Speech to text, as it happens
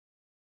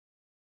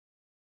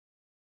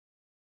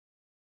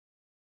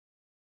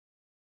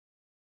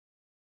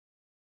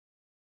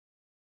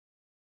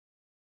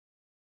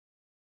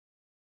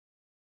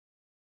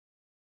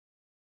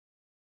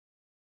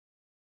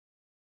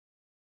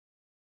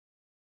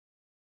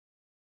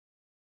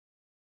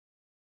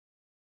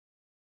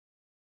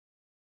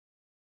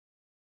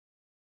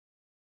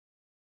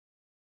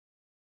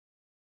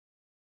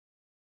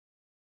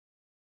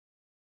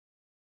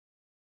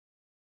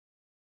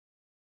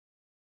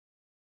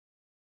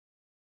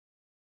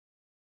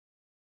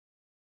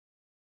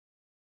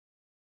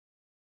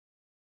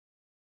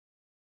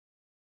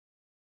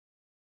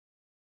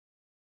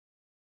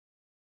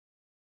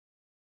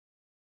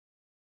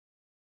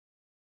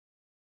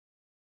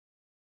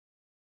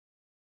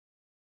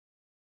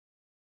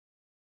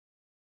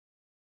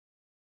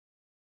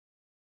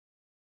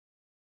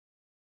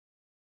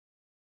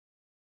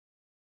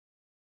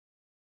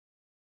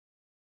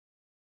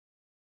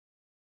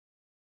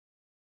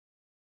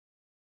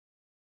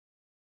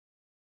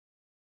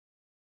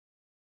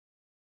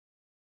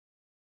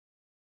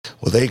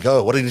Well, there you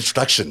go. What an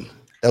introduction.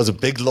 That was a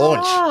big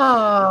launch.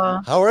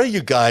 Oh. How are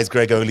you guys?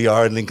 Greg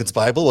Olear and Lincoln's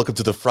Bible. Welcome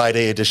to the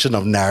Friday edition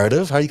of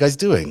Narrative. How are you guys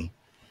doing?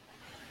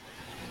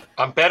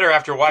 I'm better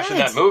after watching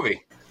that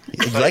movie.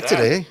 You liked it,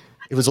 eh?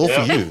 It was all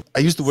for you. I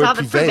used the word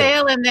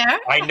prevail in there.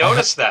 I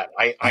noticed that.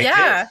 I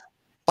did.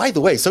 By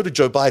the way, so did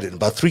Joe Biden.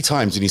 About 3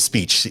 times in his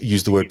speech, he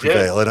used the word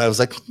prevail. And I was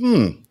like,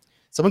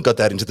 someone got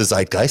that into the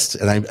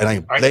zeitgeist. And I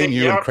blame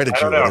you and credit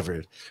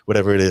you,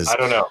 whatever it is. I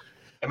don't know.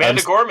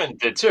 Amanda Gorman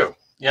did too.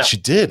 Yeah. She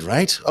did,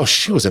 right? Oh,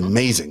 she was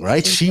amazing,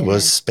 right? She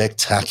was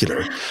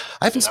spectacular.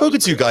 I haven't spoken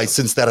to you guys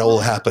since that all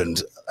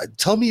happened.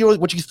 Tell me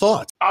what you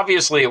thought.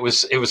 Obviously, it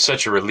was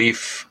such a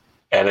relief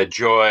and a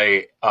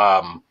joy.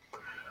 I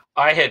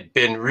had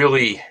been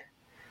really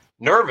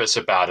nervous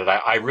about it.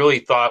 I really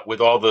thought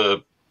with all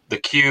the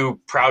Q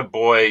Proud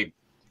Boy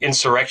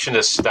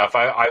insurrectionist stuff,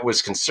 I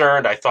was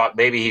concerned. I thought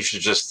maybe he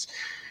should just,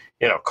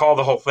 call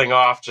the whole thing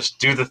off, just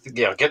do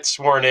get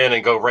sworn in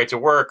and go right to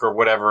work or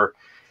whatever.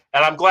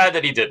 And I'm glad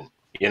that he didn't.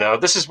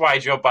 This is why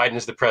Joe Biden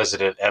is the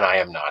president and I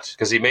am not,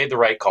 because he made the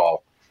right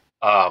call.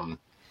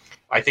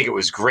 I think it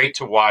was great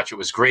to watch. It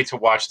was great to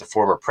watch the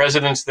former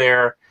presidents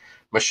there.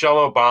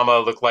 Michelle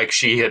Obama looked like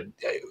she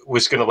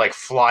was going to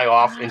fly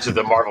off into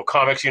the Marvel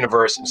Comics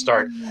universe and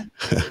start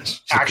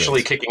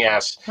actually kicking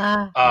ass.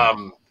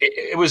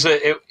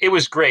 It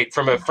was great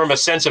from a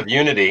sense of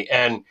unity.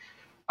 And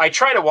I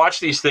try to watch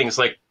these things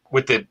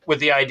with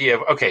the idea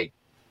of, okay,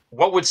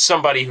 what would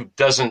somebody who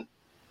doesn't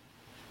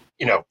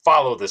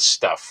follow this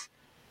stuff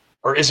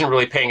or isn't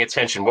really paying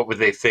attention, what would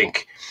they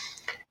think?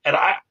 And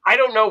I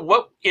don't know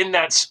what in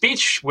that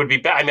speech would be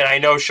bad. I mean, I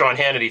know Sean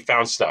Hannity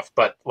found stuff,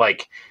 but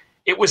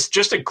it was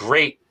just a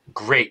great,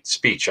 great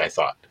speech, I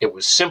thought. It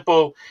was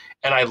simple,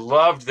 and I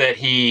loved that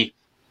he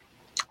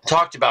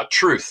talked about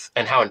truth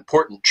and how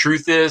important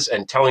truth is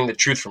and telling the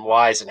truth from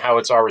lies and how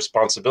it's our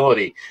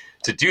responsibility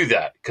to do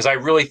that. Because I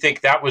really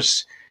think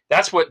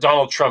that's what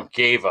Donald Trump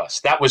gave us.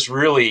 That was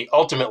really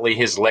ultimately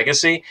his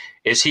legacy,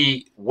 is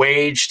he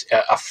waged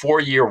a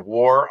 4-year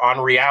war on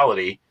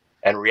reality,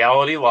 and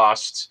reality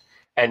lost.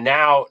 And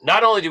now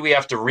not only do we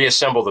have to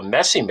reassemble the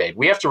mess he made,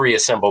 we have to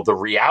reassemble the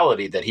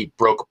reality that he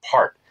broke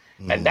apart.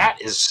 And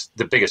that is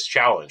the biggest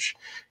challenge.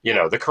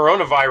 The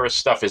coronavirus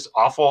stuff is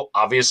awful.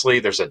 Obviously,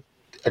 there's a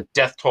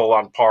death toll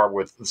on par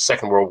with the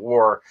Second World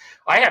War.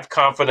 I have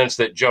confidence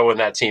that Joe and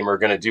that team are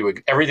going to do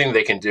everything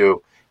they can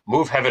do,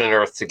 move heaven and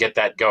earth to get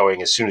that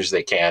going as soon as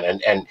they can.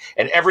 And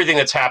everything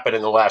that's happened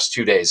in the last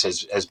 2 days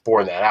has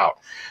borne that out.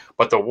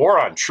 But the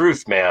war on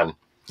truth, man.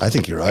 I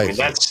think you're right. I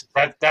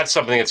mean, that's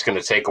something that's going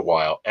to take a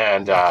while.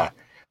 And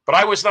but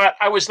I was not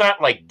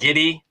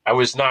giddy. I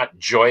was not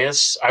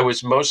joyous. I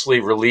was mostly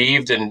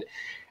relieved and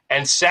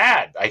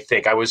sad. I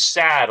think I was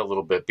sad a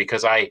little bit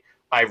because I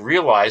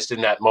realized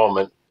in that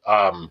moment,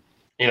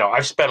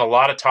 I've spent a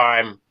lot of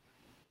time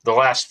the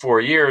last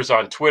 4 years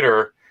on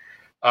Twitter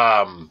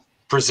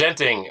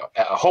presenting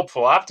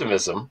hopeful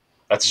optimism.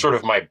 That's sort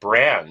of my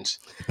brand.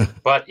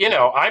 But,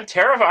 I'm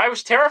terrified. I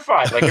was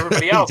terrified like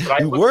everybody else. But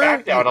I look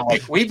back now and I'm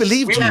like, we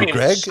believed you,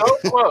 Greg. So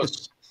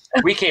close.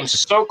 We came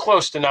so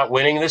close to not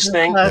winning this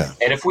thing. Yeah.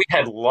 And if we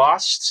had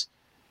lost,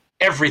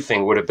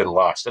 everything would have been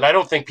lost. And I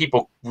don't think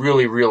people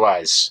really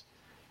realize,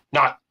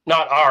 not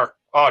our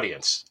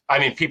audience, I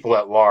mean, people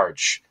at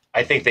large,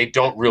 I think they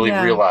don't really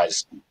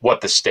realize what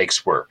the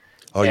stakes were.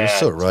 Oh, you're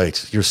so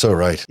right. You're so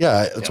right.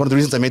 Yeah, it's one of the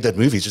reasons I made that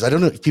movie. Just I don't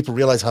know if people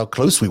realize how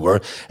close we were,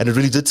 and it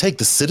really did take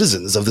the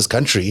citizens of this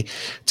country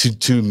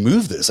to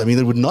move this. I mean,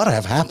 it would not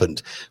have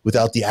happened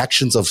without the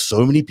actions of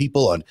so many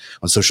people on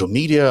social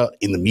media,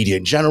 in the media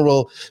in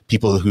general,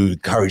 people who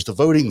encouraged the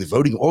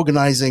voting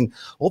organizing.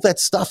 All that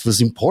stuff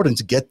was important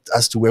to get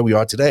us to where we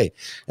are today.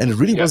 And it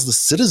really was the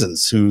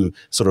citizens who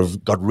sort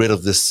of got rid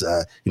of this,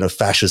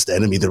 fascist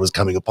enemy that was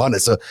coming upon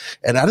us. So,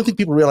 and I don't think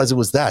people realize it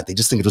was that. They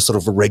just think it was sort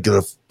of a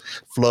regular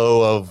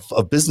flow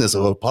of business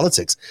or of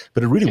politics,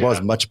 but it really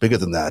was much bigger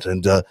than that,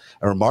 and a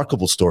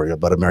remarkable story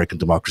about American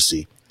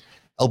democracy.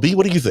 LB,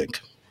 what do you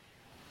think?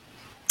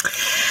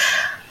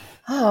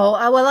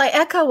 Oh, well, I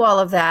echo all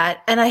of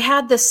that, and I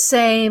had the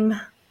same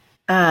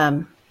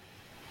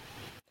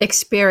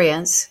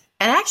experience.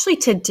 And actually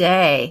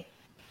today,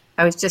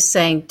 I was just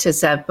saying to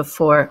Zeb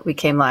before we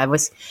came live,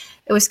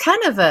 it was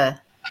kind of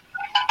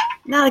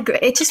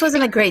it just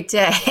wasn't a great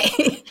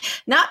day.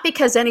 Not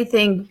because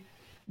anything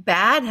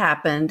bad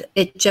happened.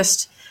 It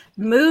just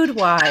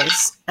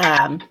mood-wise,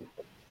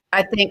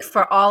 I think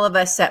for all of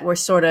us that were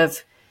sort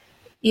of,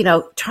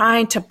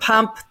 trying to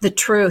pump the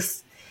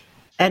truth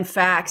and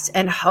facts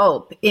and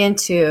hope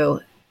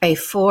into a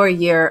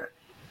 4-year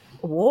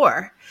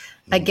war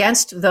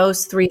against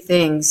those 3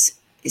 things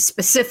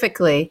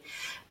specifically.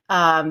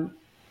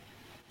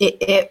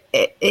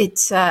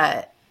 It's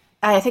I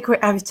think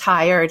I'm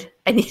tired.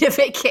 I need a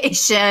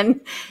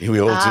vacation.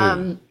 We all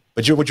do.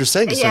 But what you're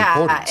saying is so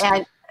important.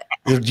 And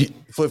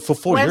for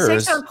 4 years.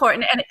 It's so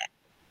important. And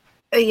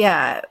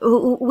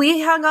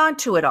we hung on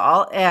to it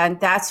all. And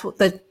that's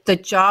the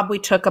job we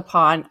took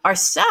upon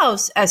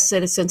ourselves as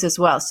citizens as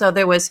well. So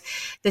there was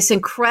this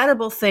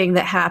incredible thing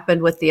that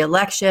happened with the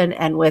election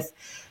and with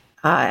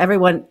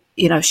everyone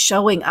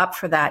showing up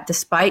for that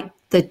despite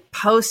the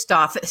post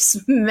office,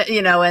 and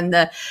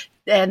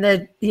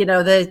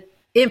the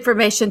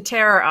information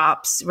terror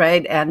ops,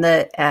 right? And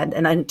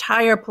an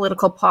entire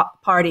political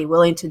party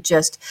willing to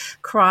just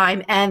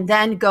crime and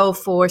then go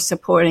for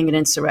supporting an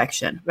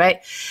insurrection,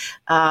 right?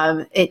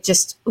 For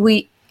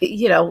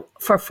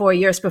 4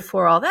 years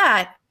before all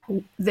that,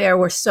 there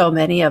were so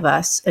many of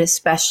us,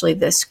 especially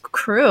this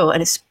crew,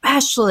 and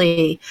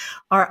especially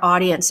our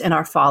audience and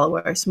our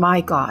followers.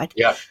 My God,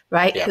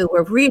 right? Yeah. Who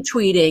were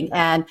retweeting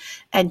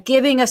and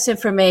giving us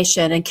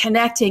information and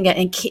connecting it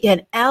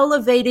and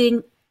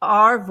elevating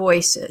our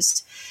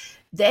voices.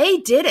 They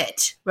did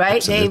it, right?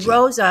 Absolutely. They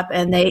rose up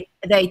and they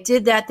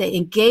did that. They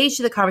engaged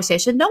in the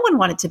conversation. No one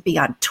wanted to be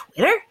on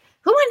Twitter.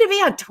 Who wanted to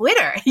be on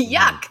Twitter?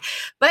 Yuck.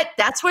 But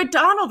that's where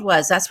Donald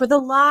was. That's where the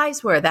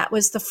lies were. That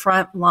was the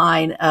front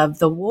line of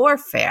the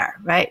warfare,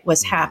 right?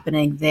 Was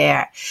happening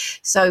there.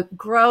 So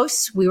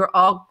gross. We were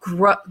all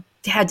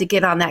had to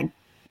get on that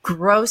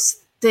gross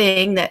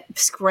thing that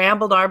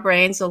scrambled our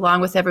brains along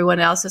with everyone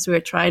else as we were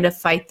trying to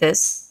fight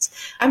this.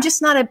 I'm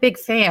just not a big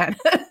fan,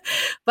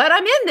 but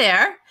I'm in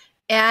there.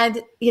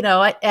 And,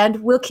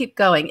 and we'll keep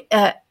going.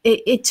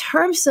 In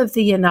terms of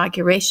the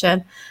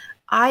inauguration,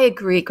 I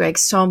agree, Greg,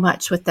 so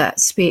much with that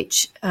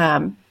speech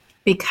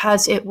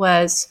because it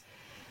wasn't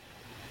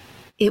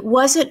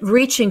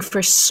reaching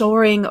for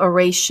soaring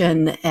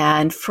oration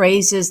and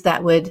phrases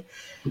that would,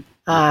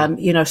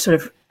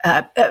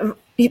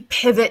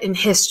 pivot in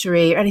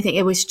history or anything.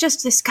 It was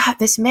just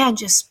this man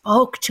just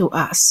spoke to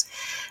us.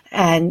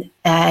 And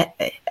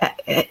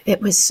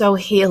it was so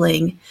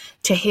healing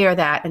to hear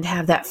that and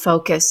have that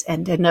focus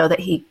and to know that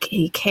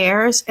he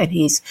cares and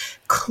he's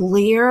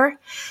clear.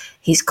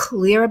 He's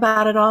clear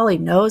about it all. He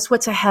knows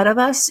what's ahead of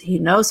us. He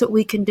knows what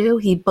we can do.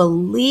 He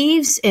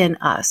believes in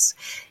us,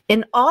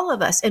 in all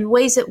of us, in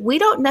ways that we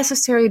don't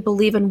necessarily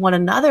believe in one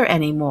another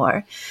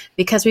anymore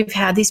because we've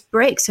had these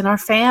breaks in our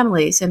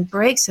families and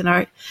breaks in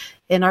our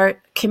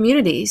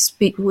communities.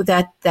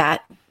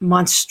 That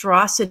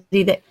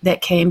monstrosity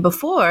that came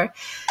before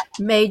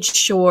made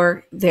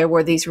sure there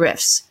were these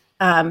rifts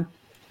and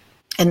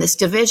this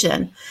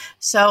division.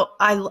 So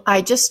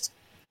I just,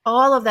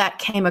 all of that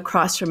came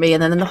across for me.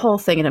 And then the whole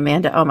thing, and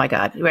Amanda, oh my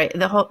God, right?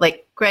 The whole,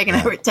 Greg and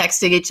I were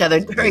texting each other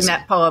during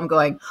that poem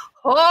going,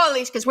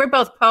 holy, because we're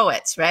both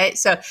poets, right?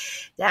 So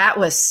that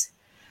was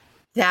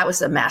a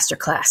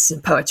masterclass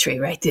in poetry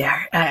right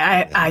there.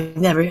 I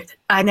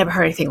never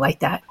heard anything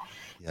like that.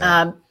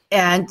 Yeah.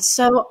 And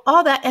so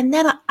all that, and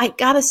then I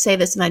got to say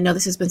this, and I know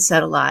this has been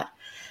said a lot.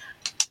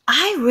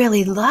 I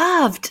really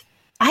loved,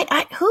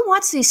 who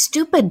wants these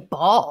stupid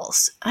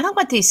balls? I don't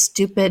want these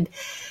stupid,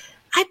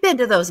 I've been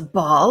to those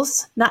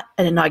balls, not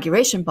an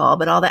inauguration ball,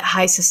 but all that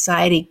high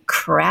society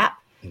crap.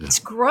 Yeah. It's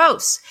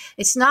gross.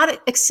 It's not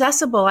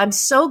accessible. I'm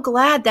so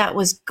glad that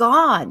was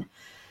gone.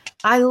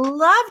 I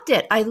loved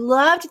it. I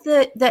loved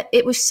that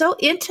it was so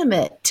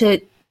intimate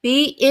to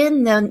be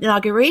in the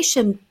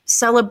inauguration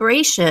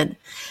celebration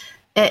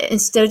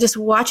instead of just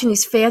watching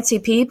these fancy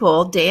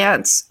people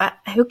dance.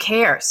 Who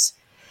cares,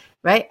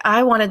 right?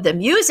 I wanted the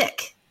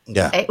music.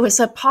 Yeah. It was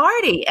a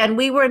party, and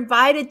we were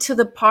invited to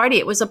the party.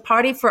 It was a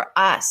party for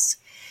us,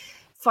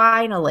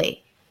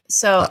 finally.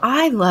 So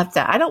I love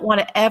that. I don't want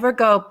to ever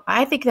go.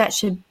 I think that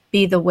should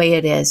be the way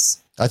it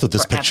is. I thought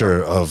this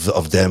picture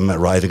of them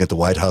arriving at the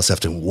White House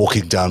after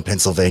walking down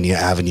Pennsylvania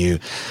Avenue,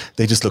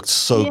 they just looked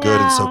so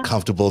good and so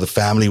comfortable. The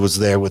family was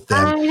there with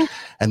them.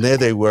 And there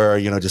they were,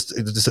 just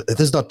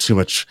there's not too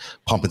much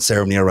pomp and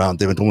ceremony around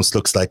them. It almost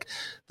looks like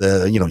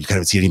you can't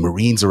even see any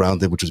Marines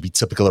around them, which would be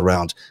typical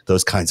around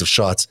those kinds of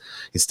shots.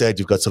 Instead,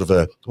 you've got sort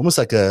of almost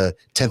like a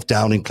 10th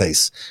Downing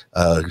place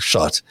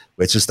shot,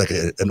 where it's just like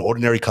an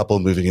ordinary couple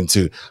moving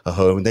into a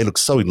home, and they look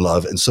so in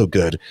love and so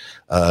good.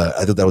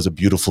 I thought that was a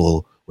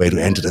beautiful way to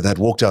end it. And that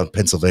walk down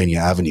Pennsylvania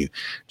Avenue,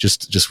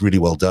 just really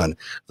well done.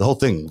 The whole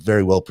thing,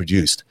 very well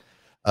produced.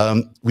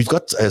 We've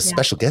got a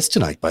special guest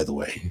tonight, by the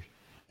way.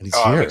 And he's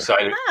here. I'm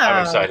excited.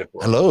 I'm excited.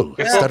 Hello,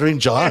 Stuttering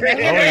John.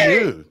 How are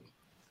you?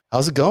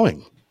 How's it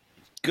going?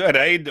 Good.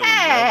 How you doing?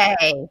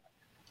 Hey.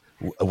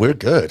 We're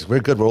good. We're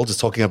good. We're all just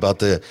talking about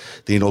the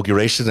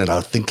inauguration and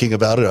our thinking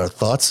about it, our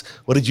thoughts.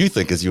 What did you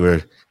think as you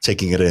were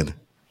taking it in?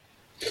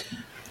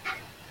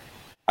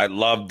 I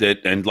loved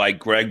it. And like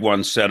Greg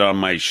once said on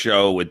my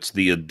show, it's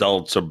the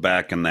adults are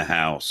back in the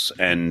house.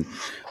 And,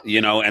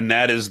 and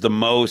that is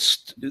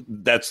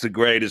that's the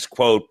greatest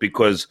quote,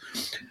 because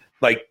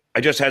I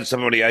just had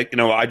somebody,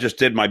 I just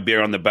did my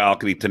beer on the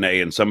balcony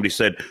today, and somebody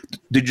said,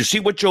 "Did you see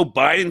what Joe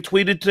Biden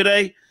tweeted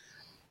today?"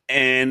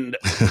 And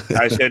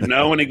I said,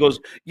 "No." And he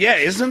goes, "Yeah,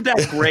 isn't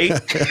that great?"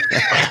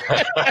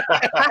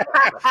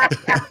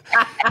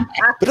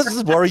 But doesn't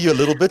this worry you a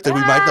little bit that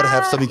we might not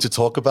have something to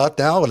talk about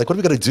now? Like, what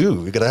are we going to do?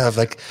 We're going to have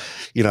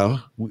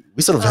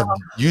we sort of have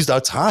used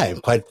our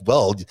time quite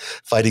well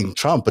fighting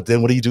Trump. But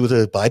then what do you do with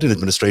the Biden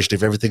administration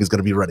if everything is going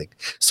to be running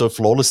so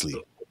flawlessly?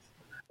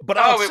 But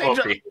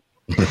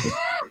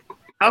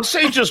I'll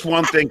say just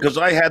one thing, because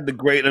I had the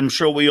great, I'm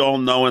sure we all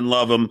know and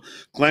love him,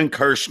 Glenn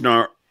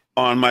Kirshner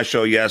on my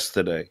show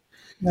yesterday.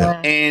 Yeah.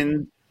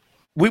 And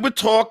we were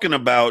talking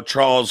about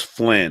Charles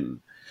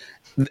Flynn.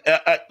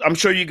 I'm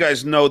sure you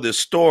guys know this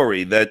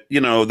story that,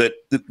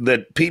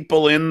 that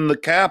people in the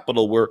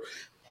Capitol were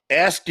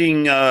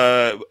asking,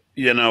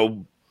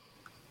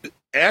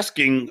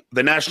 asking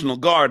the National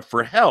Guard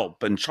for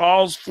help. And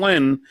Charles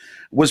Flynn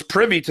was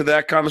privy to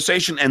that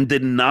conversation and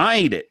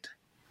denied it,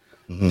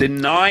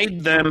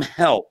 denied them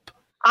help.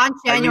 On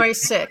January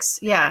 6th,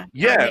 yeah.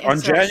 Yeah,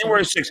 on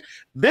January 6th.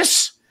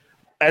 This,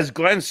 as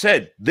Glenn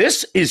said,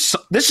 this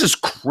is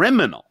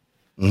criminal.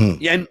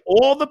 And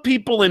all the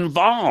people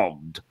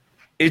involved,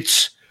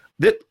 this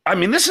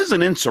is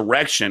an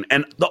insurrection.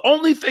 And the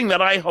only thing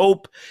that I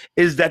hope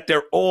is that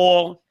they're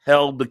all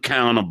held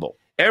accountable.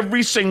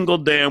 Every single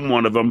damn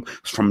one of them,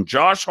 from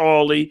Josh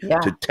Hawley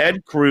to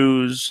Ted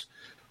Cruz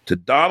to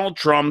Donald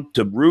Trump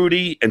to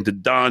Rudy and to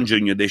Don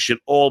Jr., they should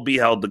all be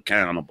held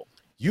accountable.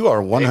 You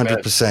are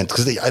 100%,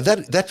 because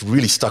that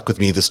really stuck with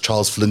me, this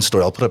Charles Flynn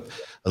story. I'll put up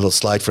a little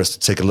slide for us to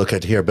take a look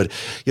at here. But,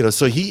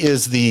 so he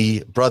is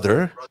the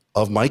brother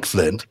of Mike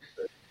Flynn.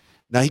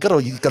 Now, he got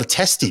a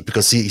testy,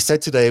 because he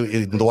said today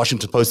in the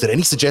Washington Post that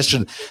any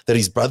suggestion that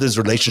his brother's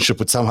relationship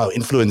would somehow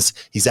influence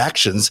his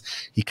actions,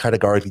 he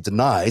categorically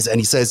denies. And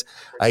he says,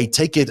 I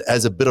take it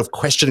as a bit of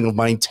questioning of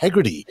my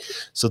integrity.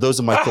 So those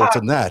are my thoughts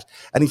on that.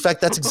 And in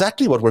fact, that's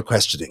exactly what we're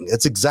questioning.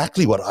 That's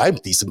exactly what I'm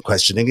decent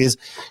questioning is,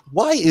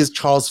 why is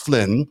Charles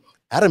Flynn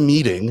at a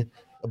meeting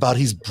about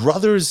his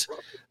brother's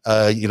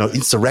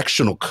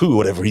insurrectional coup,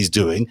 whatever he's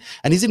doing,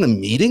 and he's in a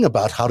meeting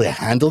about how to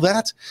handle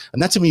that?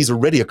 And that to me is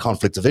already a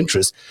conflict of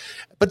interest.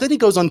 But then he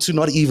goes on to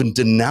not even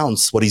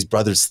denounce what his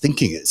brother's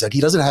thinking is. Like,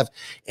 he doesn't have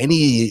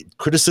any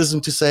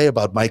criticism to say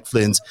about Mike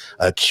Flynn's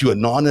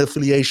QAnon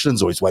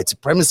affiliations or his white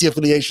supremacy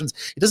affiliations.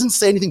 He doesn't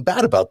say anything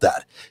bad about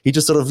that. He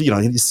just sort of,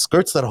 he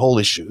skirts that whole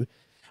issue.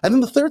 And then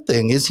the third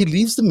thing is he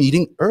leaves the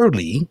meeting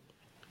early.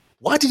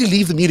 Why did he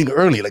leave the meeting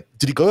early? Like,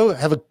 did he go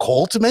have a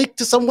call to make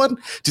to someone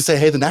to say,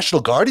 hey, the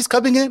National Guard is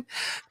coming in?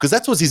 Because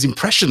that was his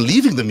impression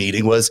leaving the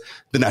meeting, was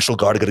the National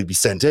Guard are going to be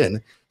sent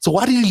in. So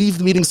why did he leave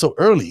the meeting so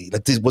early?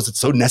 Like, was it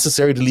so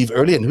necessary to leave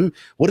early? And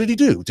what did he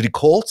do? Did he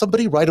call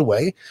somebody right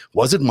away?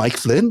 Was it Mike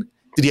Flynn?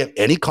 Did he have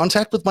any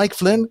contact with Mike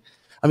Flynn?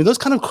 I mean, those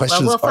kind of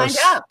questions we'll find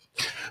out.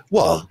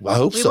 Well, I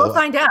hope so. We will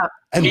find out.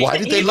 And why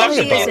did they lie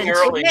about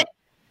it?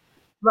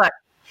 Look,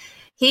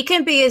 he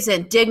can be as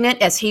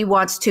indignant as he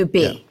wants to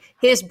be. Yeah.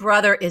 His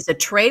brother is a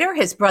traitor.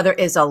 His brother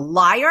is a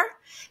liar.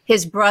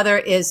 His brother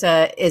is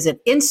an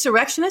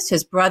insurrectionist.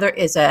 His brother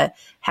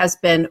has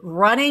been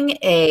running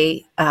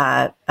a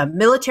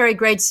military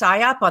grade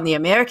psyop on the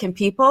American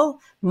people.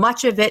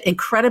 Much of it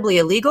incredibly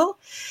illegal.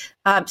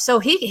 So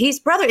his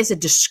brother is a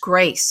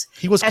disgrace.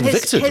 He was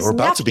convicted or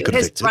about to be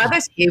convicted.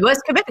 He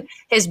was convicted.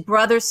 His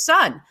brother's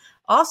son,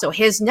 also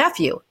his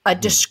nephew, a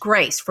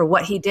disgrace for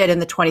what he did in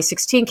the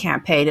 2016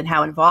 campaign and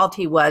how involved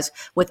he was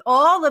with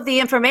all of the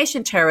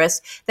information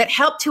terrorists that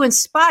helped to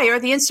inspire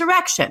the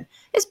insurrection.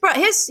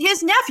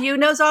 His nephew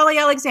knows Ollie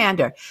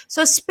Alexander.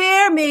 So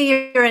spare me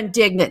your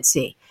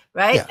indignancy,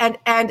 right? Yeah.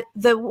 And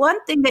the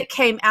one thing that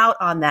came out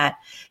on that,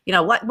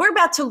 what we're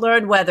about to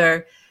learn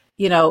whether,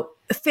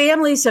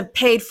 families of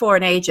paid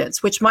foreign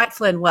agents, which Mike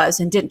Flynn was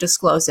and didn't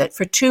disclose it,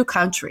 for 2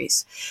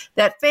 countries,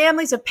 that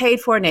families of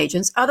paid foreign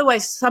agents,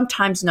 otherwise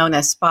sometimes known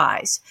as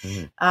spies,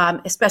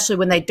 especially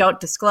when they don't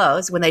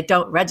disclose, when they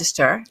don't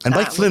register. And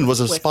Mike Flynn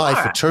was a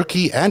spy for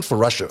Turkey and for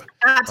Russia.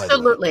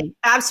 Absolutely.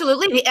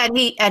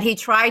 And he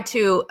tried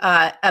to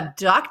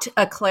abduct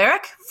a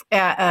cleric,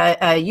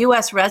 a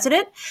U.S.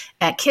 resident,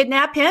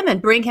 kidnap him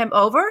and bring him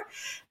over.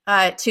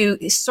 To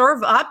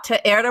serve up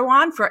to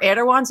Erdogan for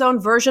Erdogan's own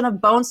version of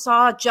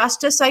bonesaw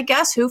justice, I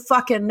guess. Who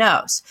fucking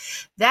knows?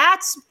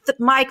 That's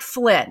Mike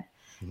Flynn.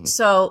 Mm-hmm.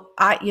 So,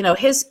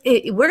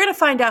 we're going to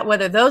find out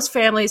whether those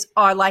families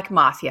are like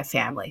mafia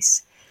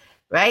families,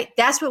 right?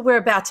 That's what we're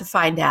about to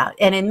find out.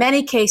 And in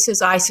many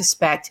cases, I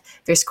suspect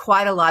there's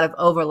quite a lot of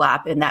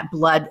overlap in that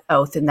blood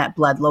oath and that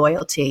blood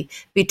loyalty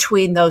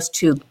between those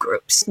 2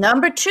 groups.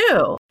 Number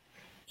 2.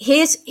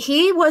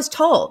 He was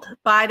told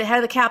by the head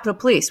of the Capitol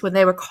Police when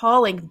they were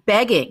calling,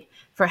 begging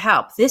for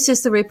help. This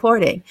is the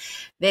reporting.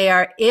 They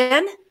are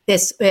in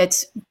this.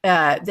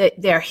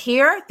 They're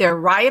here. They're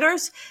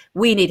rioters.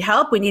 We need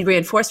help. We need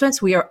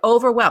reinforcements. We are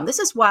overwhelmed. This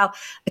is while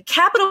the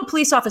Capitol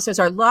Police officers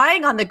are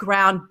lying on the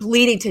ground,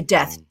 bleeding to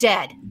death,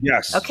 dead.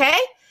 Yes. Okay.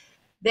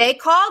 They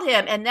called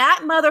him, and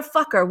that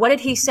motherfucker. What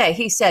did he say?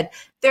 He said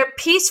they're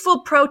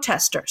peaceful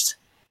protesters.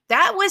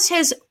 That was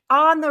his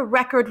on the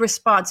record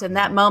response in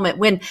that moment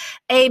when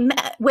the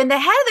head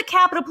of the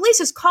Capitol Police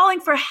is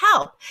calling for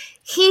help.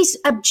 He's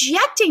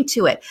objecting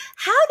to it.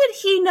 How did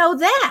he know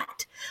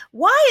that?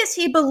 Why is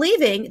he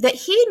believing that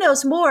he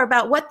knows more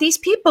about what these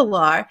people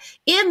are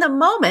in the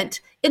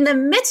moment, in the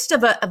midst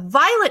of a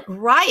violent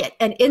riot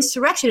and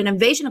insurrection and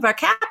invasion of our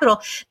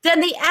Capitol, than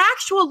the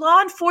actual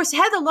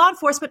head of the law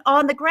enforcement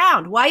on the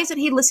ground? Why isn't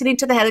he listening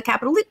to the head of the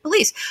Capitol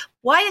Police?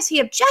 Why is he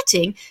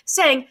objecting,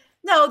 saying,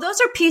 no, those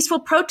are peaceful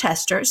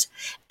protesters?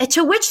 And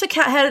to which the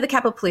head of the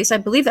Capitol Police, I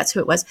believe that's who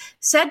it was,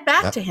 said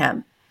back to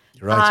him,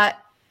 You're right.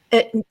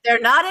 They're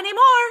not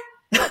anymore.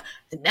 Not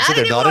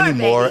they're not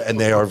anymore, baby. and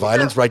they are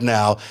violent right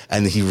now,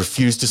 and he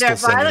refused to They're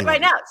still send violent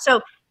right anyone.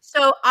 now.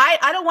 So I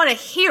don't want to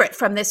hear it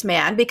from this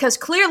man, because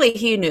clearly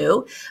he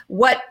knew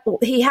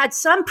he had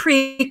some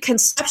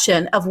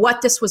preconception of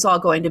what this was all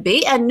going to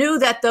be, and knew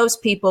that those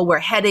people were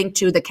heading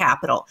to the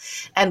Capitol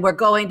and were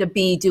going to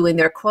be doing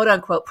their quote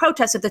unquote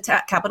protests at the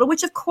Capitol,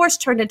 which of course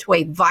turned into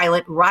a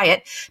violent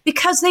riot,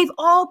 because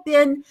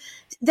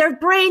their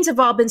brains have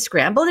all been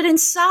scrambled. And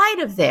inside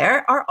of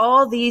there are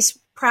all these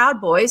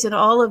Proud Boys and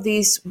all of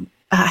these,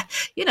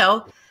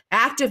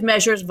 active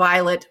measures,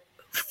 violent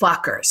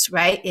fuckers,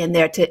 right, in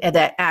there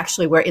that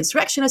actually were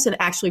insurrectionists and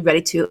actually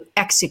ready to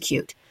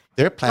execute.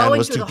 Their plan Going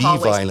was through to the be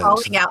hallways, violent.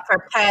 calling out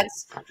for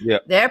Pence. Yeah.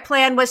 Their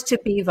plan was to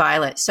be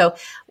violent. So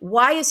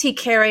why is he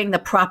carrying the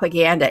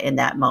propaganda in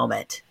that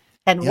moment?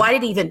 And why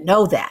did he even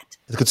know that?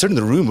 The concern in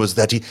the room was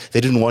that they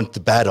didn't want the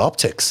bad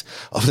optics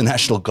of the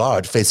National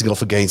Guard facing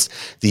off against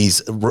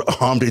these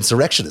armed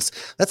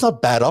insurrectionists. That's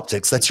not bad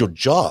optics. That's your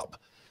job.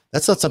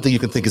 That's not something you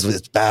can think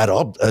is bad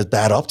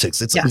optics.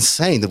 It's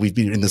insane that we've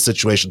been in this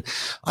situation.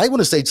 I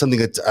want to say something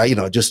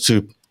that, just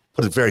to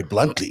put it very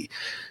bluntly,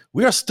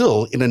 we are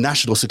still in a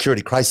national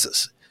security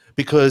crisis,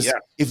 because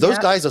if those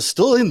guys are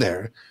still in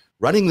there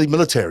running the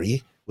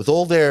military with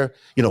all their,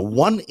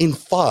 1 in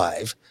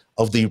 5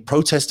 of the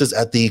protesters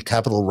at the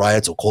Capitol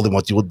riots, or call them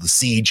what you would, the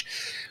siege,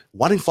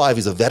 1 in 5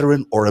 is a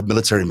veteran or a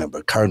military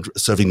member, current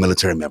serving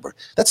military member.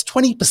 That's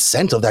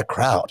 20% of that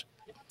crowd.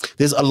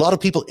 There's a lot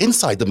of people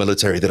inside the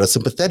military that are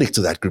sympathetic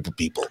to that group of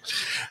people.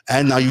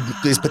 And now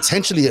there's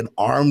potentially an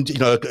armed,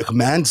 a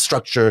command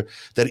structure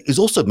that is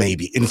also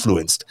maybe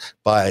influenced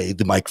by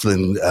the Mike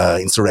Flynn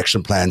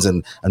insurrection plans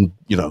and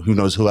who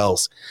knows who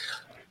else.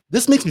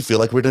 This makes me feel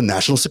like we're in a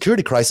national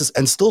security crisis,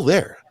 and still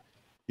there.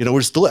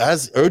 We're still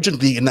as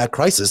urgently in that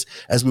crisis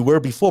as we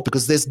were before,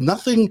 because there's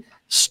nothing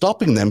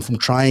stopping them from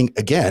trying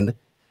again,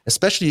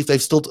 especially if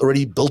they've still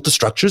already built the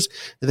structures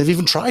and they've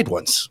even tried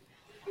once.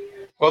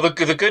 Well, the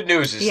good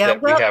news is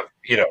that we have,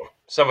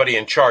 somebody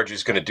in charge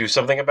who's going to do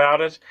something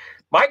about it.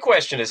 My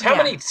question is, how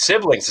many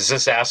siblings does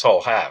this asshole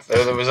have?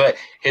 There was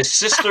his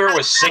sister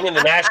was singing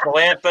the national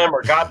anthem,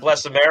 or God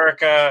Bless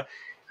America,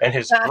 and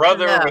his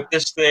brother with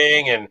this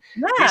thing, and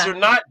these are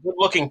not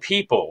good-looking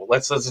people.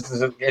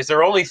 Is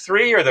there only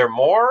 3? Or are there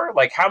more?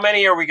 Like, how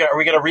many are we going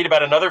to read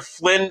about another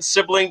Flynn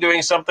sibling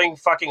doing something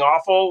fucking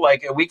awful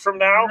like a week from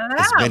now?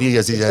 As many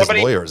as he has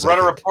lawyers. Run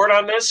a report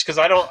on this, because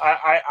I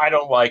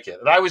don't like it.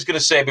 And I was going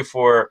to say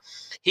before,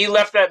 he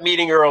left that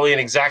meeting early in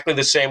exactly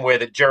the same way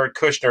that Jared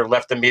Kushner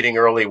left the meeting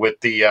early with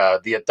the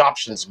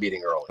adoptions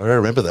meeting early. I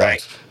remember that.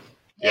 Right.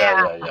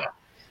 Yeah.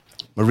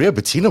 Maria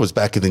Butina was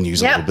back in the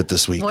news a little bit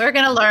this week. We're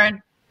going to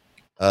learn.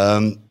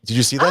 Did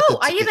you see that? Oh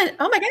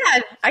my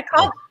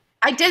God.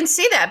 I didn't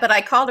see that, but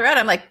I called her out.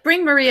 I'm like,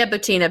 bring Maria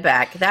Butina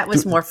back. That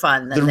was more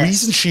fun than the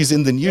reason she's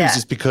in the news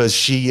is because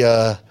she,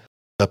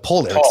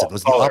 Paul Erickson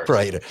was the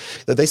operator.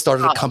 That they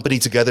started a company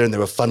together, and they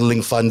were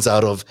funneling funds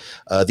out of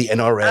the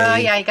NRA. Oh,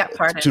 yeah, he got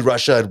pardoned. To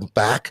Russia and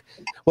back.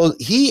 Well,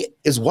 he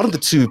is one of the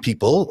two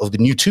people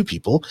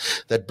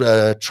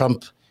that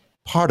Trump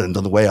pardoned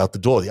on the way out the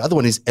door. The other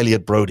one is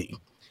Elliot Brody.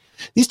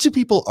 These two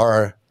people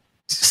are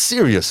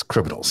serious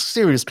criminals,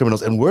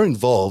 and were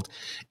involved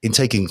in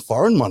taking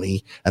foreign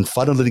money and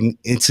funneling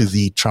into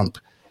the Trump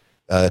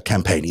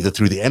campaign, either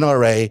through the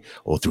NRA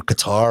or through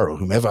Qatar or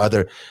whomever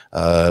other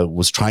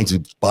was trying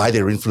to buy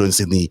their influence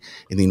in the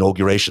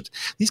inauguration.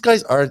 These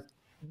guys are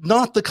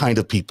not the kind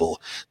of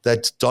people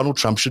that Donald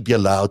Trump should be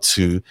allowed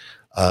to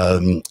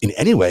in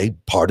any way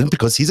pardon,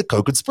 because he's a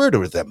co-conspirator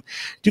with them.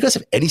 Do you guys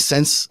have any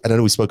sense, and I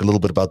know we spoke a little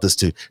bit about this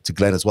to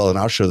Glenn as well in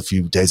our show a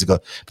few days ago,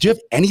 but do you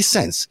have any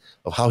sense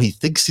of how he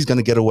thinks he's going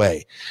to get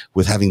away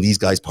with having these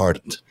guys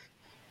pardoned?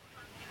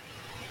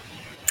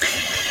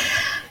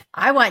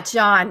 I want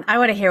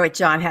to hear what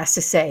John has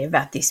to say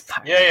about these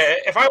parts. Yeah.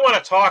 If I want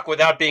to talk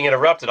without being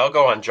interrupted, I'll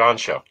go on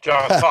John's show.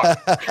 John, talk.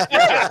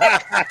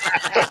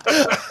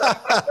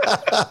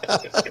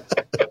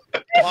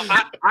 Well,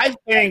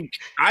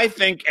 I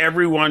think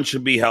everyone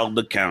should be held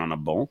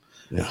accountable.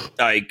 Yeah.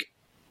 Like,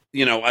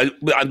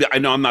 I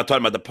know I'm not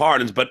talking about the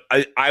pardons, but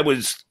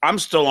I'm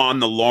still on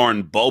the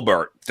Lauren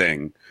Boebert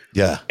thing.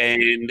 Yeah.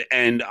 And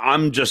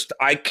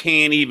I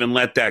can't even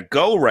let that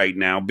go right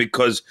now,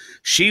 because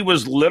she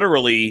was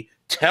literally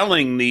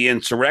telling the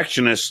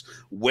insurrectionists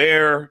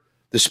where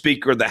the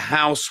Speaker of the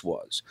House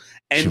was.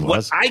 And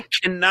what I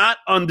cannot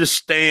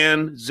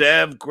understand,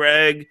 Zev,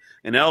 Greg,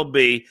 and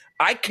LB,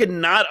 I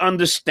cannot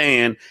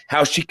understand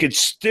how she could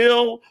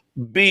still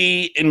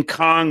be in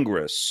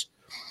Congress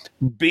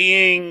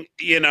being,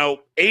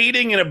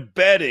 aiding and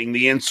abetting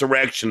the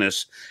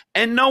insurrectionists,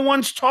 and no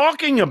one's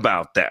talking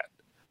about that.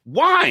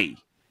 Why?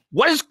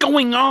 What is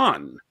going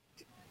on?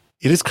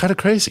 It is kind of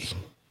crazy.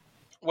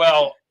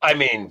 Well, I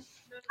mean,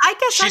 I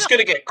guess she's going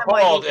to get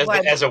called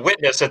as a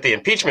witness at the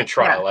impeachment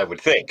trial, I would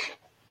think,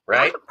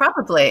 right?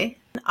 Probably.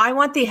 I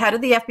want the head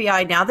of the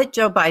FBI, now that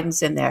Joe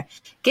Biden's in there,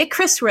 get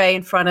Chris Wray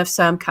in front of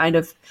some kind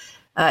of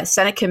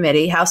Senate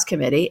committee, House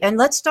committee, and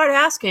let's start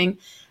asking.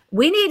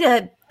 We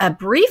need a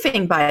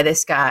briefing by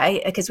this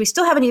guy, because we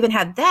still haven't even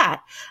had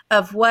that,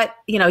 of what,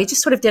 he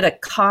just sort of did a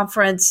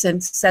conference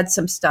and said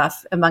some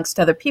stuff amongst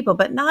other people,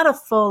 but not a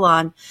full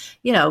on,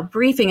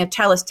 briefing and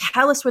tell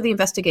us where the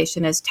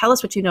investigation is. Tell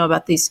us what you know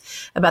about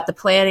about the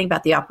planning,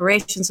 about the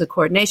operations, the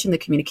coordination, the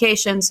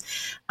communications.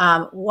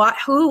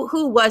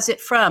 Who was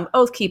it from?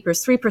 Oath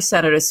Keepers,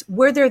 3%ers.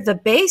 Were there the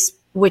base,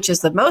 which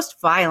is the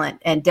most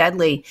violent and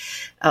deadly,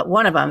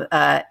 one of them,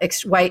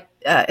 white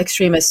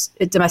extremist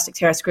domestic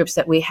terrorist groups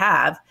that we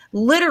have,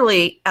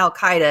 literally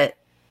Al-Qaeda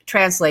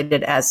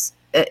translated as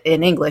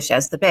in English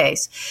as the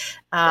base,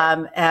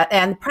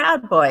 and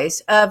Proud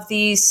Boys of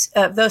those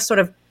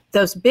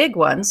big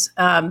ones.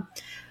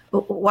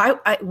 Who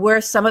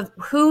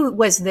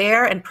was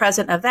there and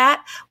present of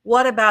that?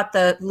 What about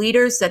the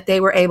leaders that they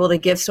were able to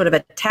give sort of a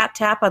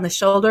tap on the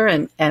shoulder?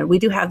 And we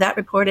do have that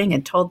reporting,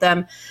 and told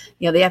them,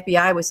 the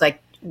FBI was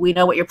like, we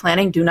know what you're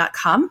planning, do not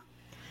come.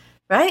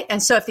 Right.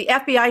 And so if the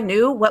FBI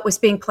knew what was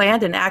being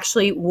planned and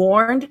actually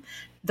warned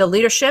the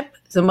leadership,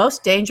 the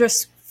most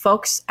dangerous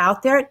folks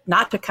out there,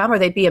 not to come or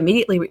they'd be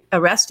immediately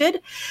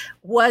arrested,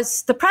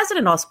 was the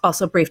president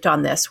also briefed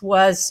on this?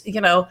 Was,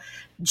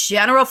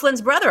 General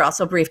Flynn's brother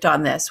also briefed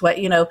on this? What,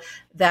 what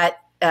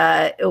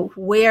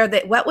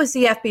was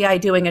the FBI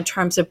doing in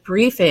terms of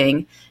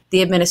briefing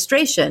the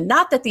administration?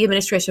 Not that the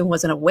administration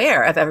wasn't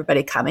aware of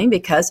everybody coming,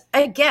 because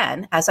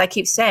again, as I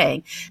keep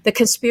saying, the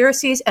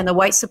conspiracies and the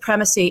white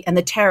supremacy and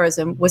the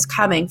terrorism was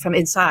coming from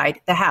inside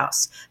the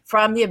House,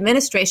 from the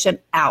administration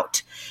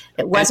out.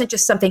 It wasn't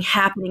just something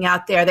happening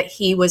out there that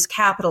he was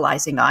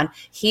capitalizing on.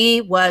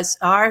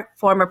 Our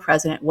former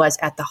president was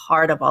at the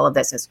heart of all of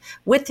this,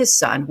 with his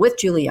son, with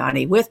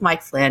Giuliani, with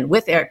Mike Flynn,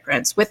 with Eric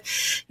Prince, with,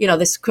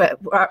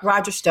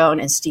 Roger Stone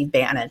and Steve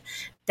Bannon.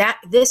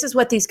 This is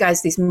what these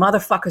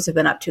motherfuckers have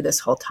been up to this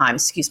whole time.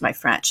 Excuse my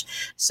French.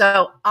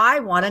 So I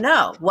want to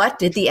know, what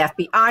did the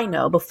FBI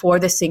know before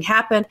this thing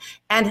happened?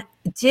 And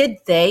did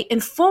they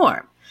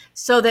inform,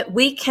 so that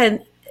we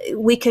can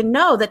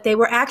know that they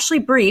were actually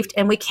briefed,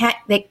 and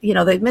the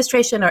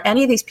administration or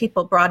any of these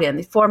people brought in,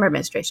 the former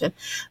administration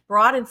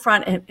brought in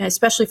front, and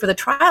especially for the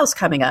trials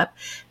coming up,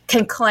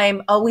 can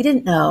claim, oh, we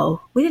didn't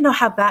know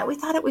how bad, we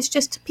thought it was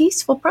just a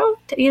peaceful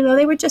protest.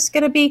 They were just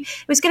going to be,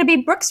 it was going to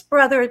be Brooks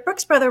Brother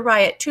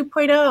riot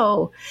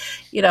 2.0.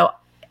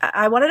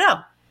 I want to know,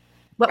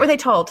 what were they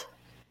told?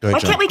 Why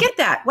can't we get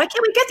that? Why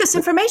can't we get this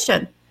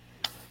information?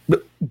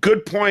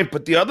 Good point.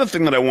 But the other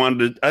thing that I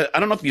wanted to, I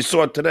don't know if you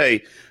saw it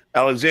today,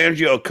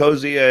 Alexandria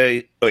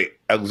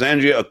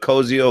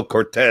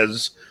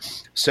Ocasio-Cortez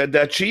said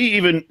that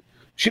she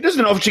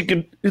doesn't know if she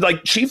can,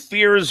 she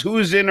fears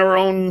who's in her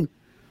own,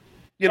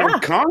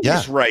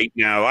 Congress right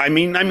now. I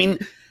mean,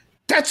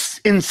 that's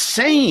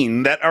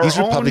insane that these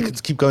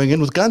Republicans keep going in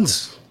with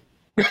guns.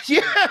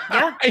 Yeah.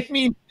 I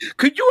mean,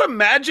 could you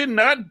imagine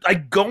not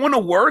going to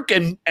work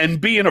and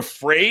being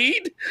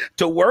afraid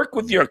to work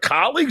with your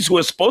colleagues who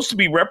are supposed to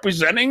be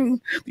representing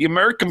the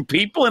American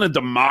people in a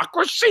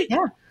democracy?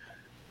 Yeah.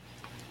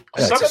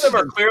 Some of them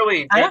are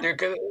clearly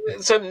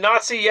some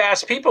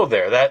Nazi-ass people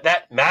there.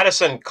 That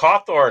Madison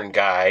Cawthorn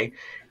guy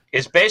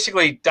is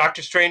basically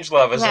Dr.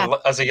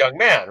 Strangelove as a young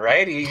man,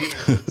 right? He's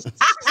a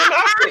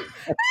Nazi.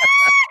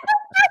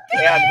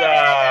 And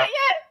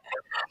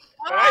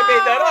I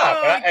made that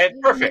up. And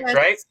perfect, yes.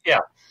 Right? Yeah.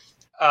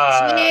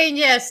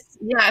 Genius.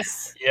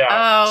 Yes. Yeah.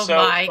 Oh, so,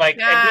 my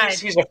God. And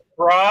he's a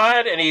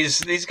fraud, and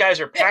these guys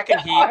are packing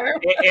heat.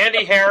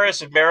 Andy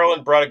Harris of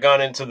Maryland brought a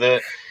gun into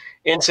the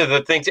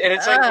things, and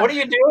it's like, what are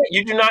you doing?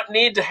 You do not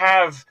need to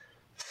have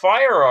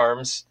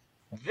firearms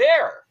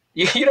there.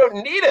 You don't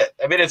need it.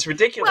 I mean, it's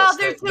ridiculous. Well,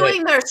 they're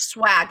doing their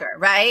swagger,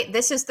 right?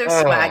 This is their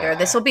swagger.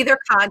 This will be their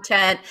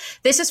content.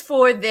 This is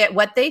for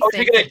what they think.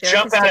 You're going to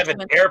jump out of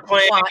an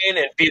airplane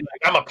and be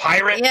like, I'm a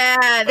pirate?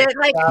 Yeah, they're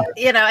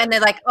and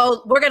they're like,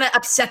 oh, we're going to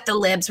upset the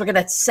libs. We're going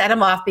to set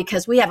them off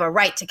because we have a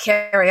right to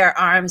carry our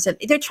arms. And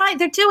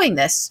they're doing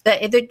this.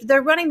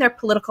 They're running their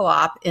political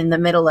op in the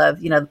middle of,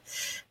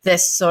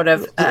 this sort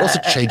of also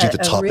changing the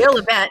topic. Real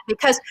event,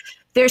 because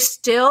they're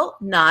still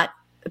not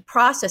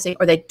processing,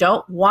 or they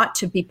don't want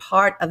to be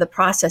part of the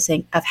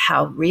processing of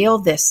how real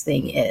this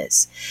thing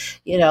is.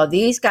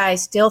 These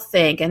guys still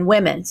think, and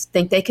women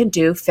think, they can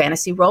do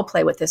fantasy role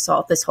play with this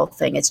whole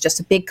thing. It's just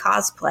a big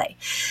cosplay,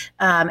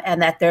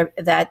 and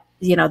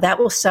that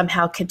will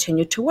somehow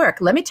continue to work.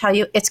 Let me tell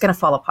you, it's going to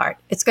fall apart.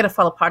 It's going to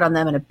fall apart on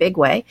them in a big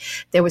way.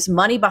 There was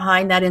money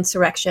behind that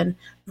insurrection,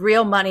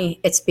 real money.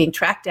 It's being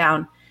tracked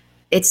down.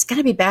 It's going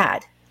to be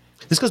bad.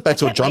 This goes back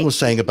to what John was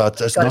saying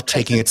about us not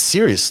taking it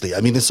seriously.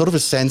 I mean, there's sort of a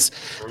sense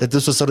that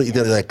this was sort of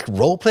either like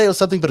role play or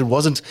something, but it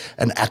wasn't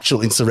an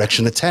actual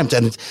insurrection attempt.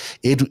 And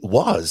it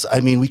was. I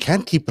mean, we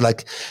can't keep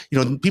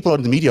people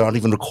in the media aren't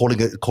even calling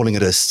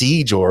it a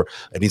siege or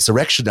an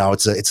insurrection now.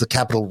 It's a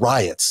Capitol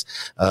riots.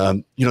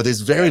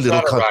 There's very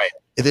little.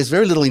 there's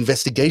very little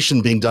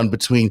investigation being done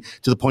to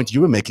the point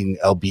you were making,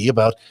 LB,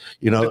 about,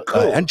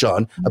 and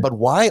John, about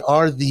why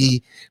are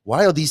these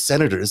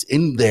senators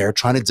in there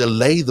trying to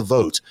delay the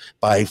vote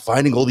by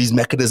finding all these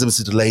mechanisms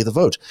to delay the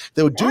vote?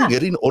 They were doing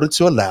it in order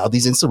to allow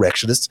these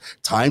insurrectionists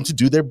time to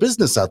do their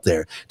business out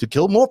there, to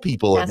kill more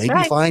people, and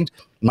maybe find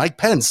Mike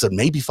Pence, and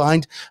maybe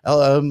find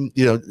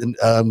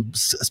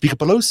Speaker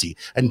Pelosi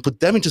and put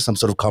them into some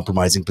sort of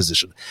compromising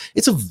position.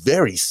 It's a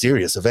very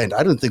serious event.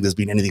 I don't think there's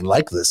been anything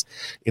like this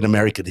in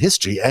American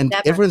history, and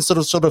everyone's sort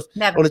of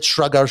well, let's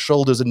shrug our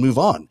shoulders and move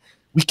on.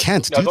 We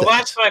can't do that.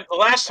 The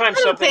last time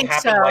something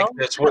happened like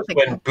this was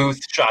when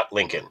Booth shot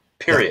Lincoln.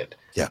 Period.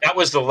 Yeah. That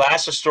was the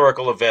last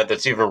historical event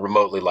that's even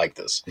remotely like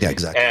this. Yeah,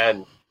 exactly.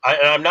 And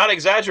I'm not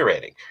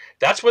exaggerating.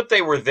 That's what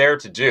they were there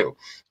to do.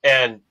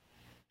 And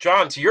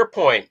John, to your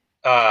point,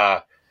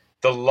 the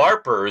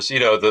LARPers,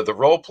 the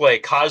role play,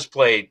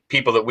 cosplay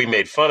people that we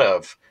made fun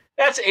of,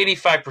 that's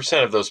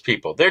 85% of those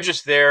people. They're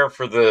just there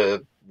for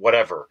the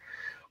whatever.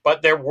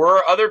 But there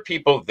were other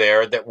people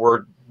there that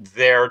were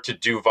there to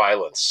do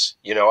violence.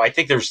 I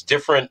think there's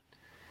different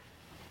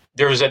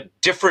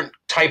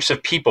types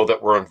of people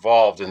that were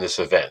involved in this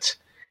event.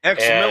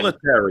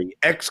 Ex-military,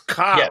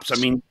 ex-cops. Yes. I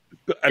mean,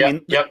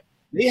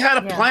 they had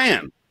a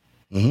plan.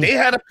 Mm-hmm. They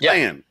had a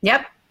plan.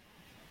 Yep.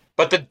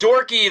 But the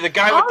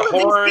guy with the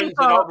horns, and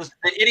all the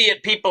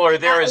idiot people are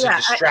there as a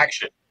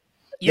distraction.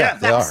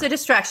 That's the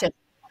distraction.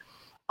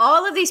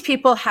 All of these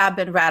people have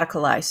been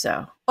radicalized,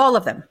 though. All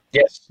of them.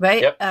 Yes.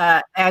 Right.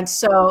 Yep. And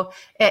so,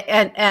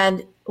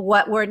 and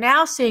what we're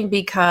now seeing,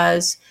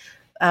 because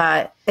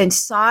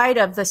inside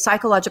of the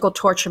psychological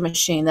torture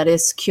machine that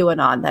is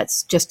QAnon,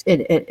 that's just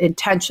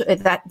intentional.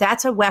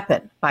 That's a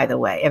weapon, by the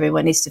way.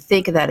 Everyone needs to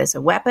think of that as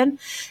a weapon.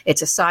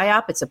 It's a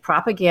psyop. It's a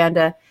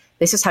propaganda.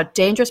 This is how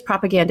dangerous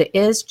propaganda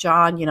is.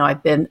 John,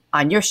 I've been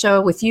on your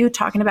show with you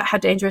talking about how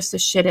dangerous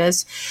this shit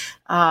is.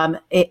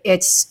 It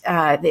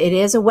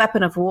is a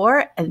weapon of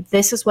war, and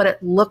this is what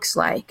it looks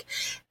like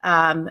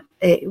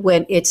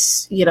when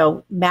it's,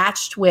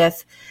 matched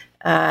with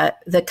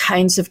the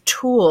kinds of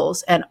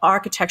tools and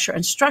architecture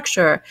and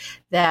structure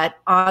that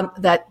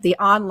the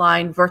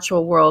online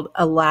virtual world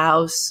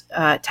allows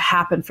to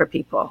happen for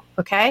people.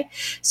 Okay,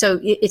 so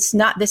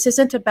this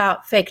isn't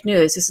about fake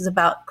news. This is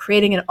about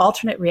creating an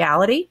alternate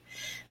reality.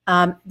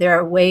 There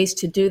are ways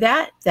to do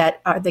that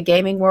the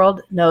gaming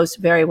world knows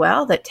very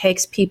well, that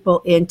takes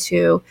people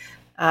into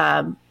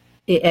and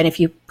if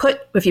you're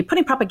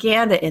putting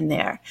propaganda in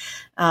there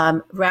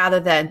rather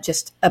than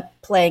just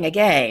playing a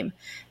game.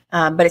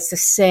 But it's the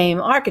same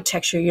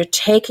architecture. You're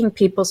taking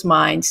people's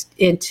minds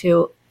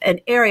into an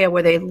area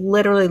where they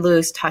literally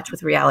lose touch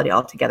with reality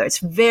altogether. It's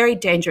very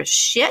dangerous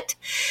shit.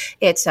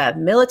 It's a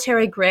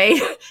military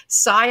grade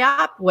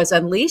psyop was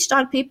unleashed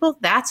on people.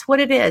 That's what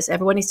it is.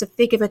 Everyone needs to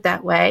think of it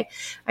that way.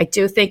 I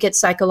do think it's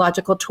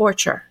psychological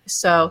torture.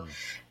 So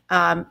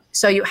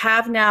you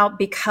have now,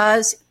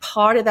 because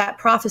part of that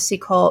prophecy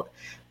cult,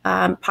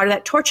 part of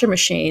that torture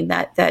machine,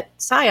 that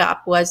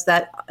psyop was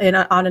that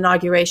on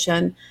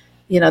inauguration,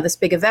 this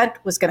big event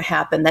was going to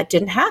happen. That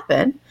didn't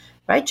happen,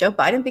 right? Joe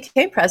Biden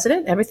became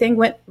president.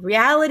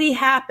 Reality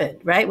happened,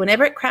 right?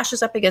 Whenever it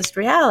crashes up against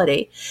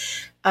reality,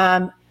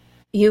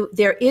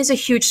 there is a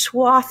huge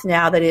swath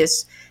now that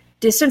is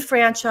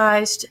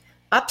disenfranchised,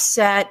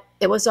 upset.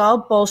 It was all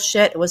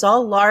bullshit. It was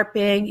all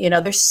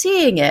LARPing. They're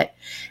seeing it.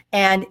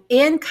 And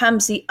in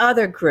comes the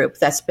other group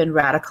that's been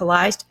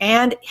radicalized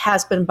and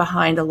has been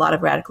behind a lot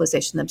of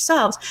radicalization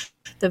themselves,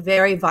 the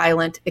very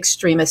violent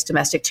extremist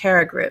domestic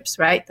terror groups,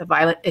 right? The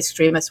violent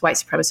extremist white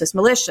supremacist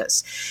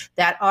militias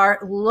that are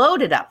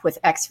loaded up with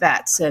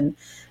ex-vets and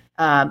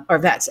or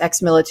vets,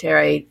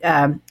 ex-military,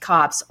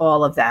 cops,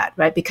 all of that,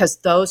 right? Because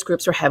those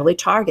groups are heavily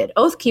targeted.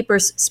 Oath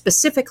Keepers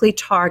specifically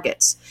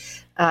targets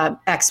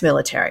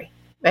ex-military,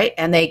 right?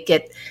 And they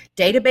get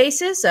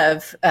databases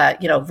of,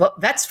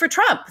 vets for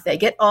Trump. They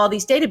get all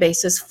these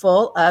databases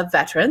full of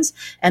veterans,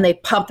 and they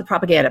pump the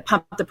propaganda,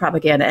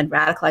 and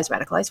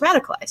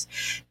radicalize.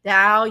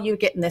 Now you're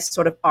getting this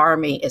sort of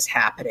army is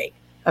happening,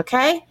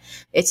 okay?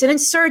 It's an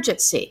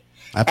insurgency.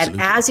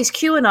 Absolutely. And as these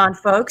QAnon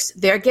folks,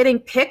 they're getting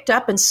picked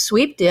up and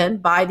swept in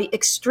by the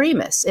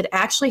extremists. It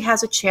actually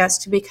has a chance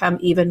to become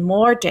even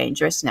more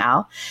dangerous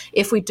now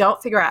if we don't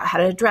figure out how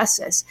to address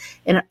this.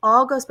 And it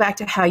all goes back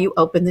to how you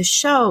opened the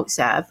show,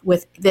 Zev,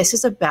 with this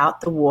is about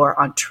the war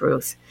on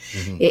truth.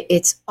 Mm-hmm.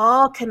 It's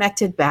all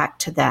connected back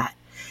to that.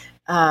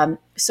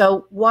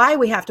 So why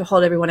we have to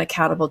hold everyone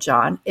accountable,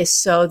 John, is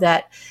so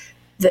that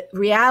the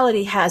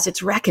reality has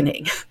its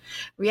reckoning.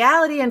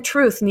 Reality and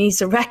truth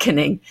needs a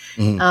reckoning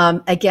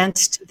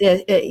against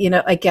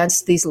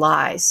these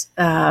lies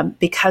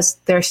because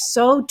they're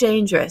so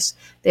dangerous.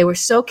 They were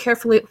so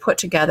carefully put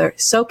together,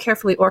 so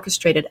carefully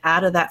orchestrated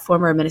out of that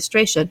former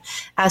administration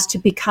as to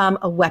become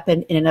a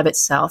weapon in and of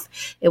itself.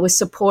 It was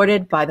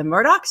supported by the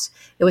Murdochs.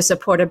 It was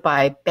supported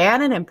by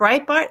Bannon and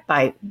Breitbart,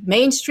 by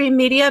mainstream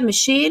media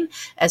machine,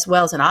 as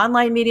well as an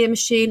online media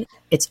machine.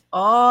 It's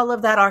all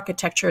of that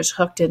architecture is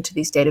hooked into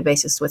these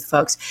databases with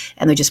folks,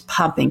 and they're just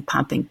pumping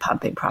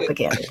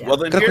propaganda down. Well,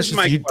 then here's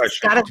my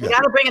question. Got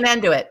to bring an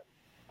end to it.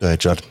 Go ahead,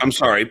 Judd. I'm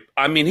sorry.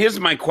 I mean, here's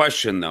my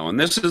question, though, and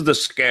this is the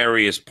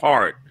scariest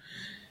part,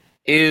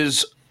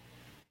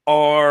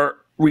 are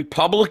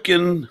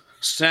Republican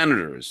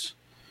senators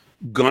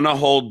going to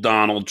hold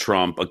Donald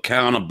Trump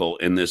accountable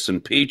in this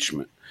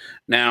impeachment?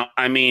 Now,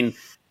 I mean,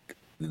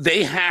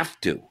 they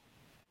have to.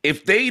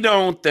 If they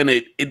don't, then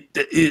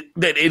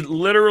it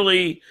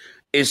literally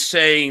is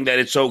saying that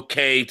it's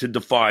okay to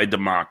defy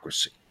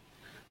democracy.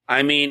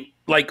 I mean,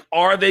 like,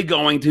 are they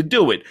going to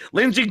do it?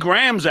 Lindsey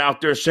Graham's out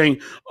there saying,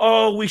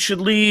 oh, we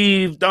should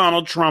leave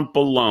Donald Trump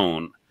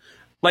alone.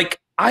 Like,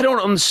 I don't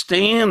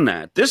understand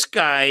that. This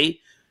guy,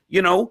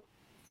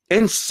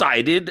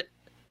 incited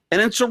an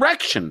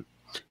insurrection.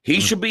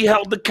 He should be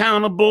held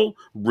accountable.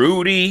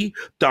 Rudy,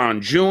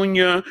 Don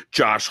Jr.,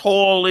 Josh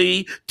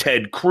Hawley,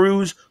 Ted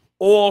Cruz,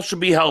 all should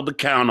be held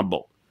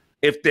accountable.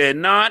 If they're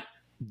not,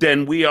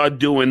 then we are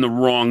doing the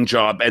wrong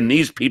job, and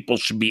these people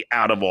should be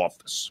out of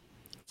office.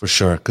 For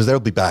sure, because they'll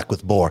be back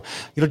with more.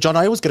 John,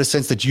 I always get a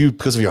sense that you,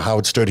 because of your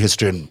Howard Stern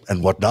history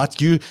and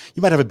whatnot, you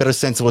might have a better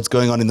sense of what's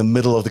going on in the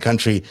middle of the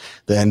country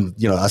than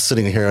us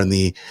sitting here in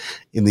the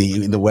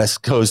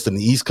West Coast and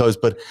the East Coast.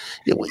 But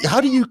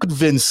how do you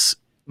convince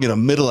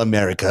Middle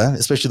America,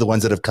 especially the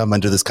ones that have come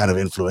under this kind of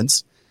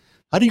influence?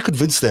 How do you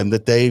convince them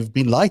that they've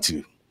been lied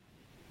to?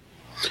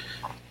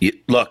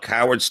 Look,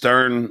 Howard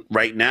Stern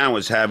right now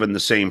is having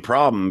the same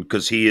problem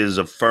because he is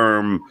a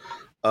firm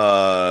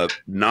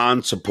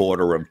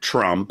non-supporter of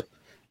Trump,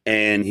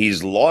 and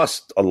he's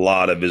lost a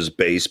lot of his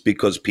base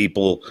because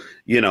people,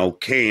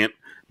 can't,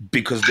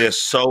 because they're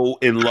so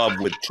in love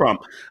with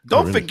Trump.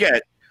 Don't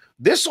forget,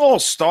 this all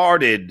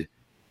started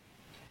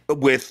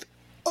with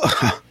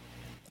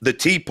the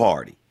Tea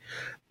Party.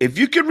 If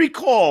you can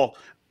recall,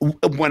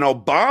 when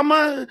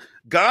Obama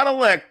got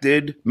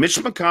elected, Mitch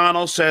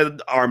McConnell said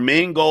our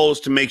main goal is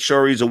to make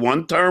sure he's a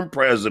one-term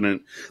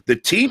president. The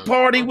Tea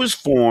Party was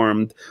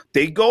formed.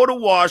 They go to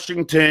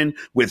Washington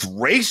with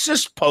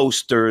racist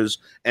posters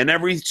and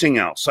everything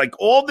else. Like,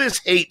 all this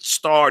hate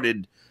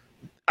started.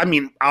 I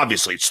mean,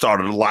 obviously it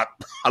started a lot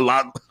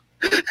right.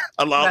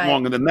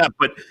 Longer than that,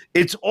 but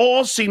it's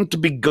all seemed to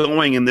be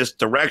going in this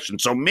direction.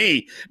 So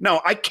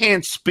I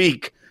can't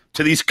speak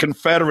to these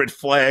Confederate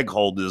flag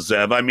holders,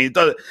 Zev. I mean,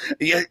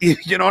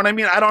 you know what I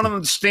mean? I don't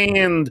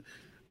understand.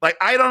 Like,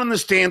 I don't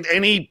understand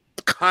any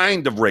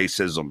kind of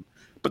racism,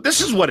 but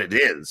this is what it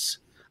is.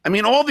 I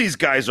mean, all these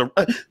guys are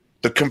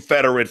the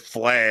Confederate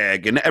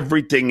flag and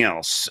everything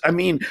else. I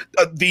mean,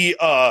 the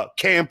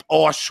Camp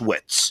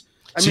Auschwitz.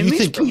 I mean,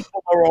 these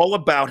people are all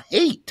about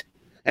hate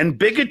and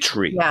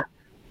bigotry. Yeah,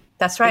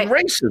 that's right. And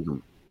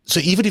racism. So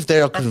even if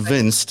they are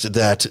convinced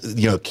that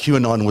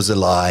QAnon was a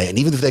lie, and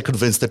even if they're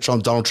convinced that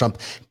Donald Trump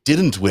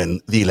didn't win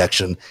the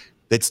election,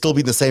 they'd still be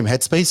in the same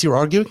headspace, you're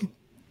arguing?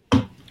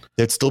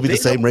 They'd still be the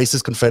same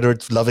racist,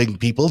 Confederate-loving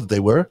people that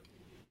they were?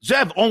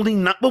 Zev, only,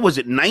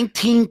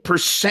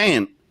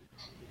 19%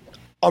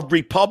 of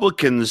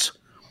Republicans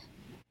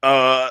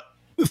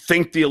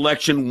think the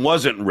election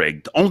wasn't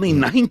rigged. Only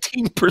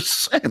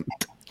 19%.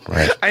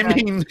 Right. I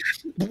mean,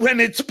 when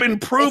it's been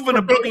proven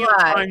a billion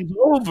times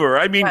over,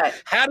 I mean,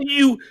 how do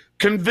you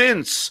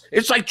convince?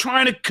 It's like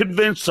trying to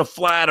convince a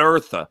flat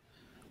earther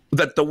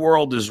that the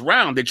world is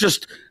round. It's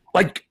just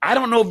like, I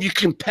don't know if you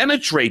can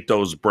penetrate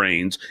those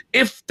brains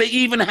if they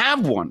even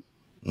have one.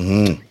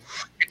 Mm-hmm.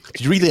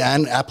 Did you read the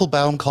Anne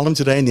Applebaum column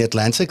today in The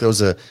Atlantic? There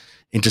was a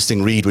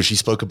interesting read where she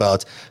spoke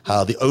about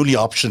how the only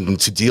option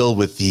to deal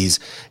with these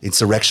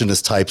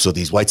insurrectionist types or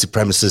these white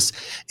supremacists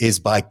is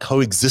by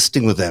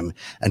coexisting with them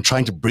and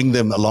trying to bring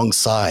them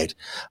alongside,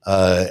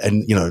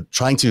 and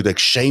trying to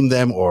shame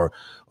them or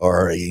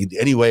in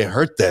any way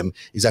hurt them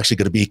is actually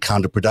going to be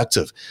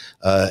counterproductive.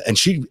 And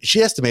she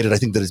estimated, I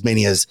think, that as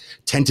many as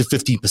 10 to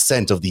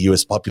 15% of the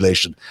U.S.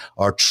 population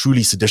are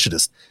truly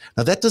seditionist.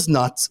 Now, that does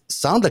not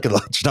sound like a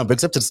large number,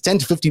 except it's 10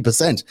 to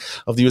 15%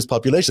 of the U.S.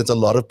 population. It's a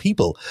lot of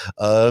people.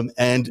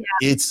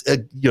 It's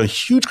a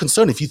huge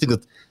concern if you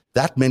think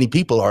that many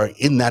people are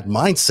in that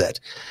mindset.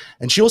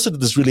 And she also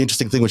did this really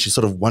interesting thing where she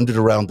sort of wandered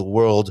around the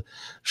world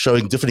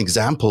showing different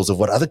examples of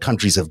what other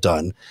countries have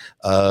done.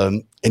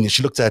 And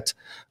she looked at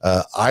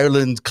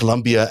Ireland,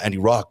 Colombia, and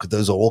Iraq.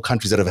 Those are all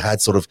countries that have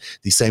had sort of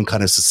the same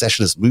kind of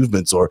secessionist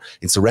movements or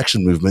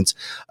insurrection movements.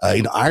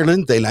 In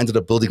Ireland, they landed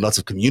up building lots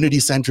of community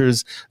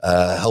centers,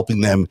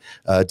 helping them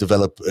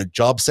develop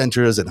job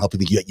centers and helping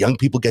the young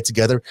people get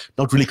together,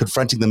 not really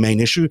confronting the main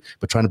issue,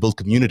 but trying to build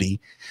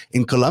community.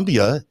 In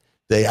Colombia,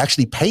 they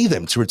actually pay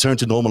them to return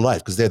to normal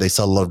life because there they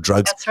sell a lot of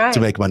drugs to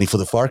make money for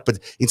the FARC. But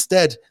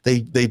instead,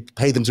 they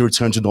pay them to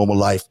return to normal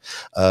life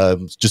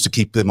just to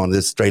keep them on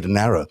this straight and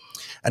narrow.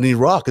 And in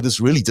Iraq, and this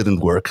really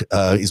didn't work,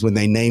 is when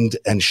they named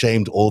and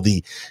shamed all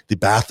the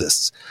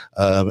Baathists.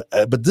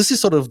 But this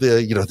is sort of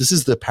this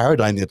is the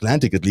paradigm in the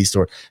Atlantic, at least,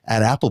 or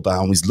Anne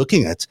Applebaum is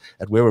looking at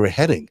where we're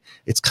heading.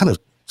 It's kind of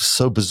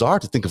so bizarre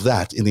to think of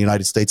that in the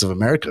United States of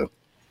America.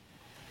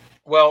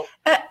 Well,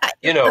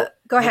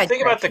 go ahead.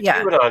 think about the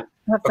QAnon.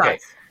 Okay.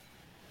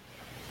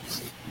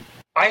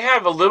 I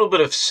have a little bit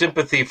of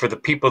sympathy for the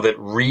people that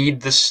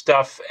read this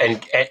stuff,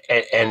 and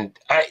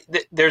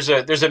there's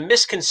a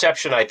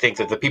misconception, I think,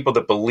 that the people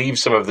that believe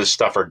some of this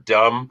stuff are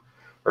dumb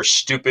or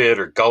stupid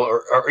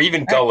or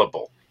even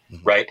gullible,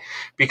 right?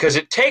 Because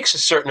it takes a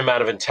certain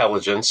amount of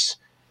intelligence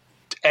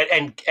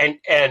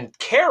and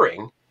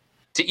caring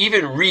to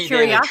even read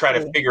in and try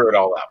to figure it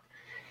all out.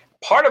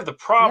 Part of the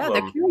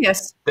problem,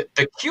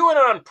 the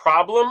QAnon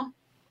problem,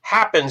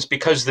 happens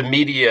because the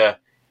media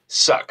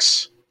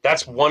sucks.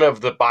 That's one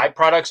of the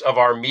byproducts of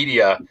our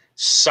media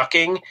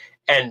sucking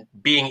and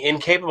being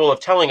incapable of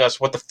telling us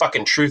what the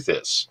fucking truth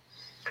is.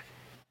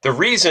 The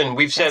reason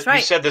we said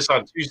this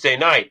on Tuesday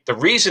night, the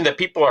reason that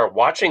people are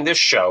watching this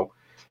show,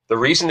 the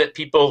reason that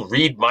people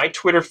read my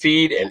Twitter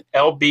feed and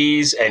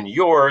LB's and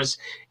yours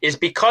is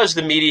because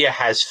the media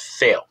has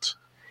failed.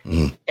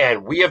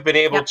 And we have been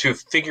able to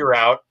figure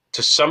out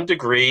to some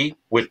degree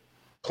with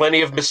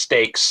plenty of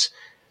mistakes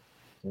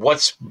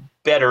what's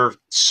better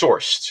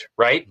sourced,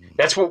 right?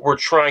 That's what we're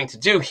trying to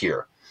do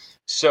here.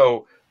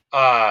 So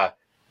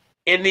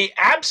in the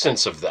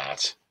absence of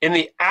that, in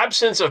the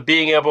absence of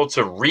being able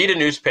to read a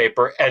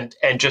newspaper and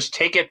just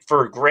take it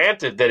for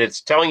granted that it's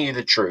telling you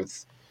the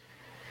truth,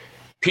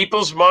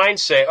 people's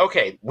minds say,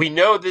 okay, we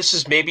know this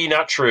is maybe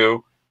not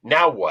true.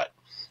 Now what?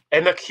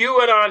 And the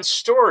QAnon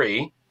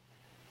story,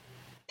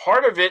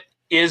 part of it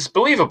is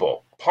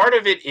believable. Part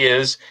of it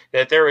is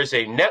that there is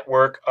a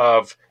network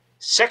of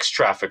sex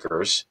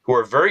traffickers who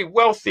are very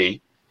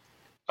wealthy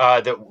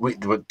that we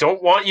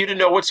don't want you to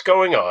know what's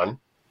going on.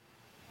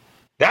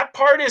 That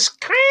part is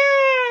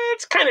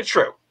kind of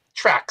true.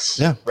 Tracks.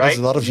 Yeah, right? There's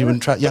a lot of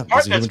human trafficking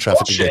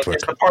network.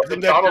 It's the part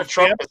that Donald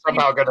Trump is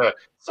somehow going to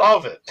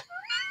solve it.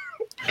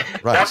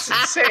 Right. That's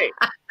insane.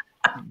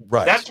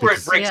 Right. That's where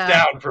it breaks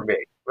down for me.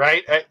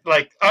 Right?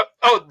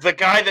 The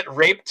guy that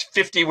raped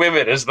 50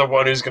 women is the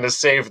one who's going to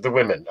save the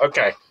women.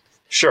 Okay.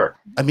 Sure.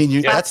 I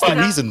mean, that's the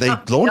reason they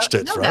launched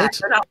it, right?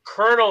 The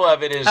kernel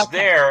of it is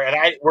there,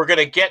 and we're going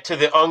to get to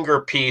the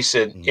Unger piece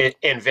in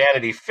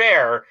Vanity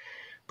Fair,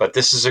 but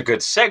this is a good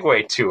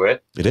segue to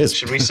it. It is.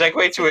 Should we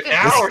segue to it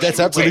now? Let's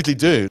absolutely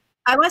do.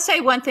 I want to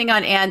say one thing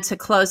on Anne to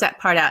close that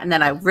part out, and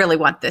then I really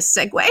want this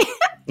segue.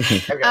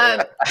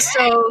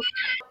 So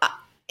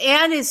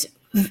Anne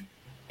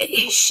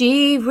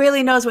she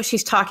really knows what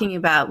she's talking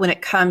about when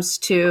it comes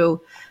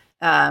to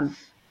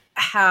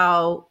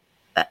how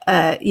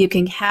you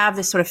can have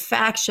this sort of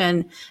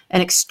faction,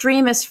 an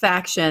extremist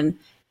faction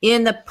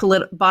in the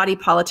body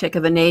politic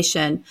of a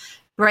nation,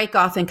 break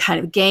off and kind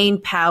of gain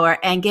power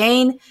and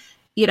gain,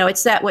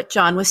 it's that what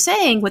John was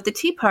saying with the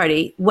Tea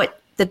Party.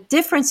 What the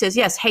difference is,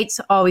 yes, hate's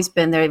always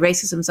been there,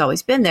 racism's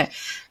always been there,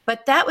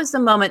 but that was the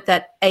moment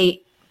that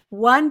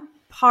one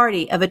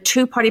party of a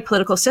two-party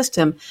political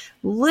system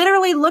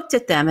literally looked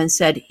at them and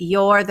said,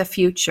 "You're the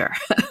future,"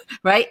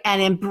 right?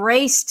 And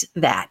embraced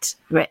that.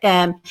 Right?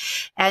 And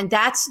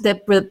that's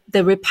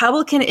the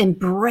Republican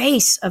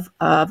embrace of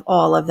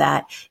all of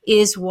that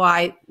is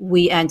why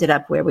we ended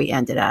up where we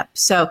ended up.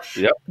 So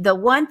The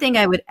one thing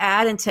I would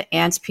add into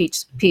Anne's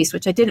piece,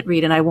 which I didn't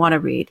read and I want to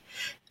read,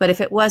 but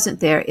if it wasn't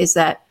there, is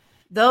that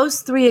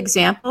those three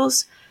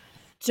examples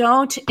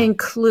don't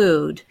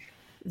include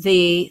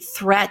the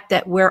threat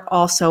that we're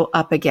also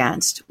up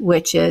against,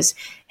 which is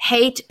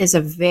hate is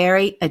a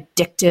very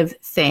addictive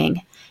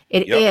thing.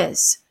 It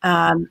is.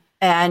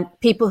 And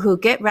people who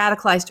get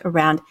radicalized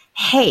around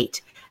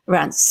hate,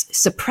 around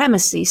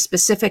supremacy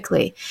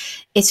specifically,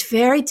 it's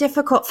very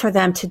difficult for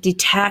them to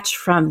detach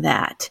from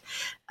that,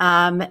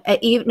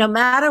 no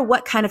matter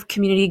what kind of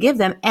community you give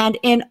them. And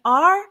in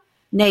our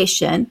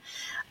nation,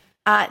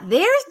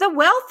 they're the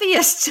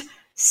wealthiest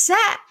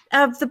set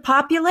of the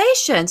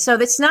population. So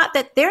it's not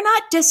that they're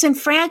not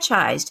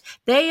disenfranchised.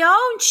 They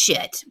own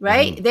shit,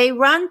 right? They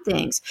run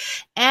things.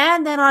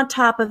 And then on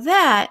top of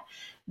that,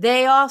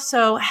 we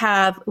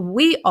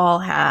all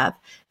have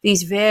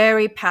these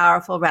very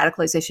powerful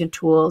radicalization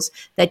tools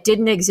that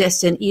didn't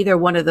exist in either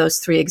one of those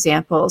three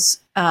examples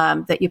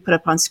that you put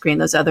up on screen,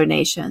 those other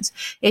nations.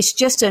 It's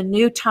just a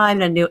new time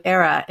and a new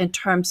era in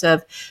terms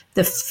of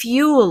the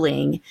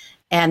fueling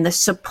and the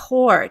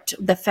support,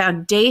 the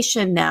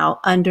foundation now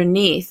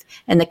underneath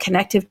and the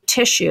connective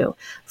tissue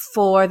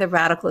for the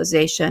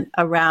radicalization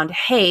around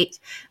hate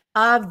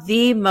of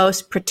the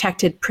most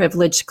protected,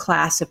 privileged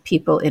class of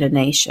people in a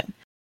nation.